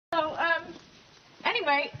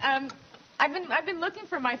anyway, I've been looking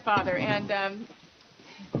for my father, and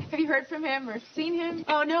have you heard from him or seen him?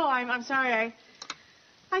 Oh no, I'm sorry.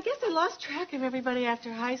 I guess I lost track of everybody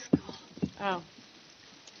after high school. Oh.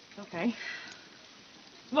 Okay.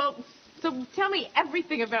 Well, so tell me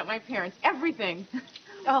everything about my parents. Everything.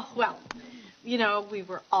 Oh, well, you know, we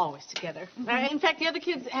were always together. In fact, the other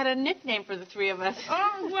kids had a nickname for the three of us.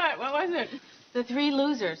 Oh, what? What was it? The Three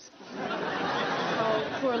Losers.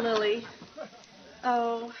 Oh, poor Lily.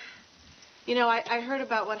 Oh. You know, I heard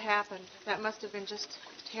about what happened. That must have been just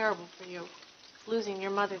terrible for you, losing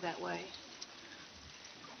your mother that way.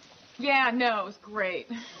 Yeah, no, it was great.